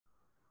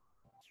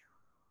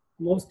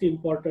most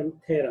important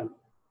theorem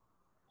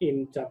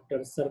in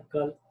chapter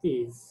circle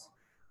is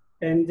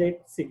tangent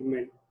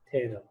segment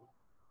theorem.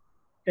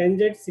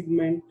 Tangent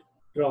segment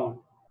drawn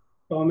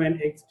from an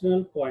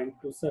external point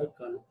to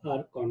circle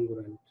are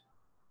congruent.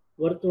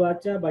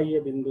 वर्तुळाच्या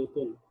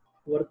बाह्यबिंदूतून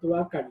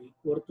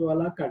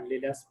वर्तुळाला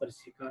काढलेल्या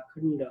स्पर्शिका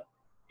खंड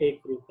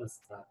एकरूप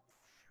असतात.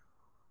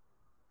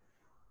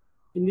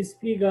 In this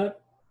figure,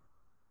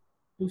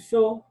 to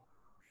show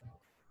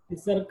the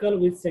circle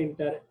with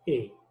center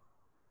A,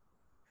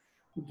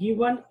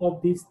 given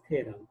of this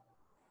theorem,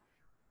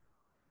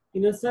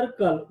 in a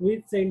circle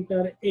with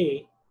center A,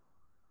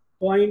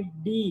 point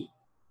D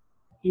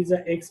is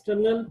an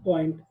external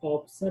point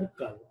of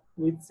circle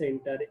with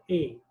center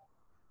A,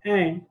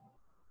 and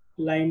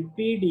line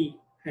PD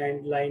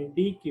and line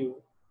DQ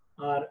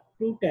are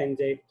two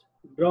tangents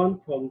drawn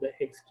from the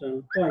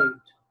external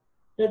point,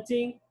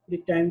 touching the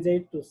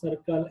tangent to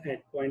circle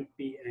at point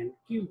P and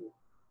Q.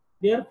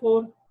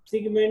 Therefore,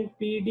 segment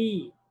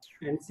PD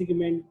and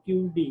segment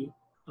QD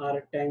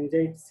are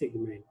tangent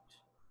segment.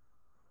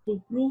 To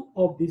prove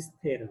of this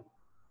theorem,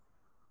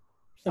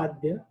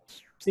 साध्य,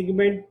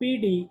 segment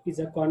PD is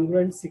a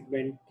congruent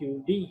segment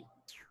QD.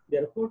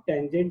 Therefore,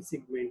 tangent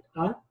segment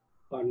are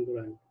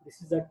congruent.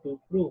 This is a to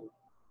prove.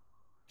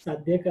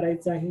 साध्य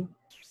करायचं आहे.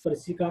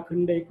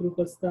 स्पर्शिकाखंड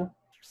एकरूप असतात.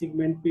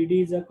 Segment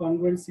PD is a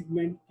congruent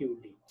segment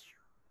QD.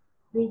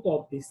 Proof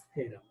of this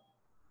theorem.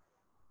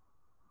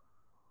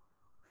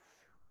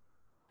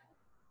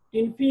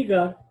 In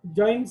figure,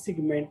 join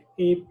segment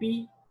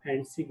AP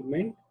and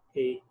segment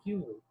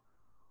AQ.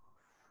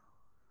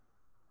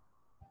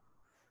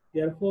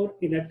 Therefore,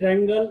 in a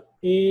triangle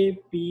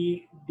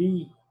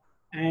APD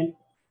and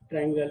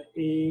triangle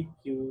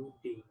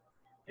AQD,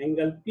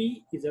 angle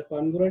P is a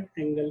congruent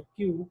angle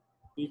Q,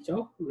 each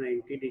of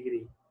 90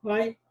 degree.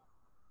 Why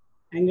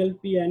angle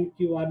P and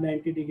Q are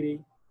 90 degree?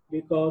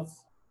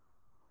 Because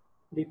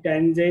the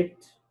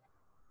tangent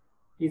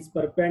is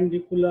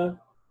perpendicular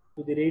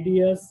to the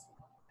radius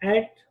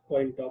at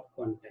point of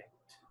contact.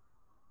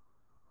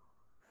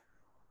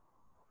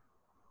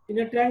 In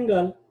a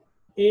triangle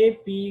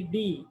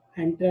APD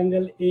and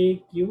triangle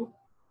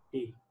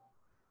AQD,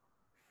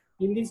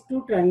 in these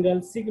two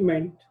triangles,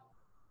 segment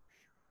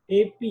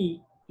AP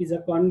is a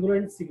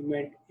congruent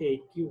segment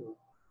AQ,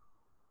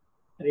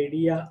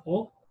 radii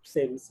of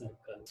same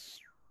circle,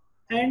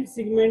 and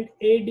segment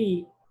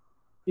AD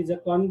is a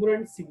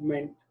congruent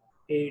segment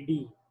AD.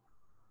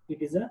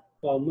 It is a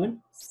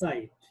common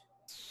side.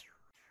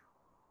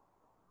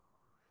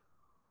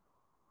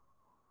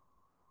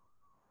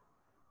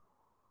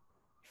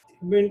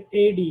 Segment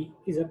AD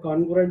is a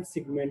congruent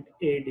segment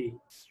AD.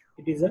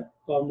 It is a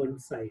common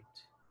side.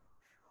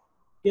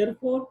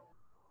 Therefore,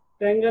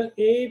 triangle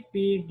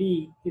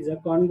APD is a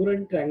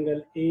congruent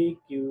triangle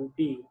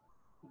AQD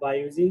by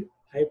using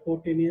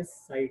hypotenuse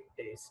side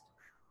test.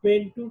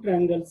 When two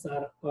triangles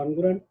are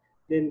congruent,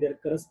 then their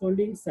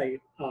corresponding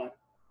sides are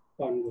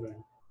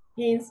congruent.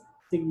 Hence,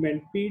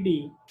 segment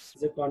PD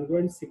is a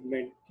congruent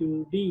segment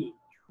QD,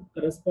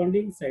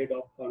 corresponding side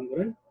of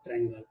congruent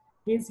triangle.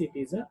 Hence, it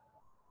is a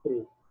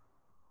proof.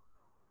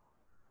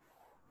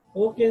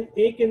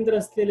 ए केंद्र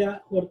असलेल्या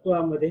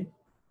वर्तुळामध्ये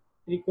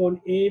त्रिकोण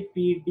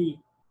APD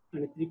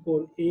आणि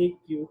त्रिकोण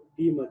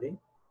AQD मध्ये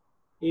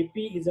AP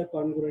is a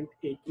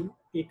congruent AQ,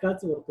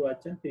 एकाच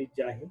वर्तुळाच्या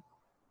त्रिज्या आहे.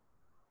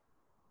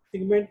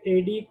 Segment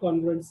AD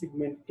congruent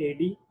segment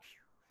AD,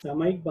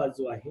 सामायिक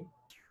बाजू आहे.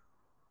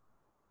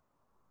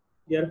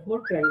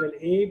 Therefore, triangle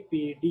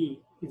APD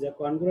is a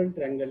congruent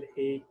triangle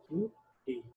AQD.